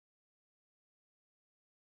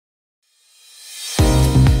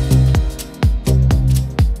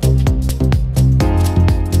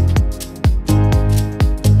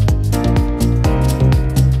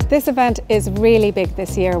This event is really big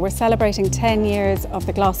this year. We're celebrating 10 years of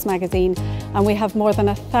the Gloss magazine, and we have more than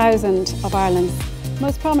 1,000 of Ireland's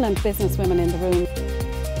most prominent businesswomen in the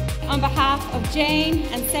room. On behalf of Jane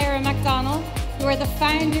and Sarah MacDonald, who are the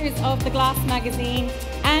founders of the Gloss magazine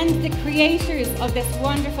and the creators of this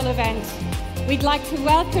wonderful event, we'd like to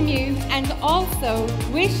welcome you and also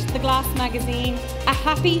wish the Gloss magazine a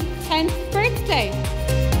happy 10th birthday.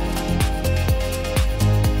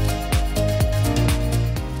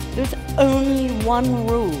 There's only one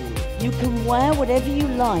rule. You can wear whatever you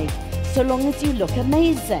like, so long as you look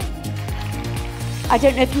amazing. I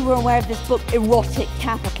don't know if you were aware of this book, Erotic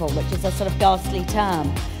Capital, which is a sort of ghastly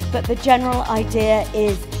term, but the general idea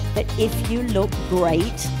is that if you look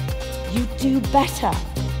great, you do better.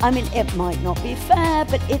 I mean, it might not be fair,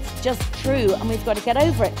 but it's just true, and we've got to get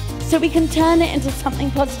over it. So we can turn it into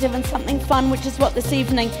something positive and something fun, which is what this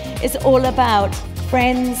evening is all about.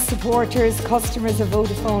 Friends, supporters, customers of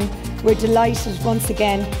Vodafone, we're delighted once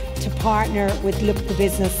again to partner with Look the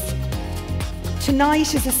Business.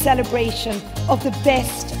 Tonight is a celebration of the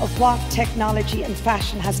best of what technology and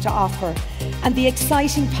fashion has to offer and the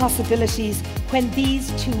exciting possibilities when these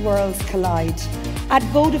two worlds collide. At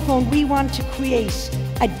Vodafone, we want to create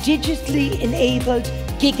a digitally enabled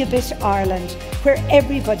gigabit Ireland where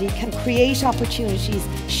everybody can create opportunities,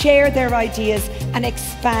 share their ideas and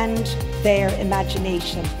expand their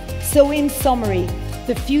imagination. So in summary,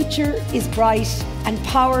 the future is bright and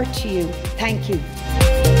power to you. Thank you.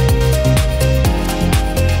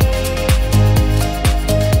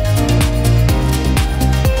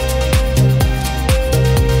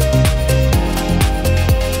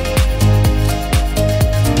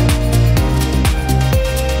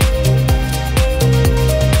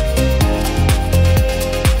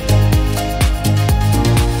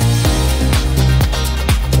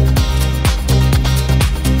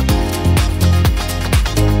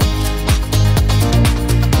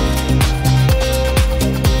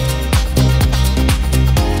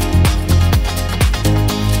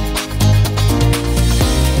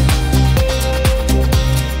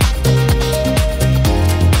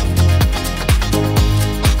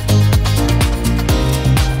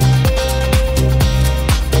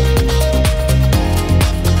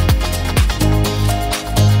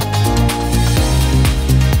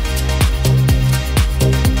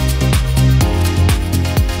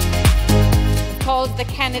 The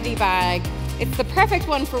Kennedy bag. It's the perfect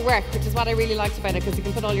one for work, which is what I really liked about it, because you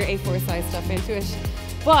can put all your A4 size stuff into it.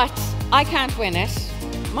 But I can't win it.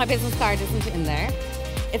 My business card isn't in there.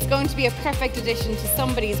 It's going to be a perfect addition to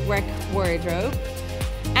somebody's work wardrobe.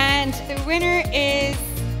 And the winner is...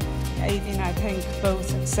 Aileen, I think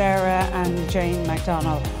both Sarah and Jane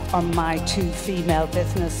MacDonald are my two female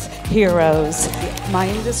business heroes. My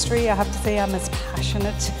industry, I have to say, I'm as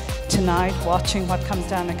passionate tonight watching what comes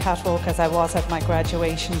down the catwalk as I was at my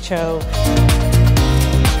graduation show.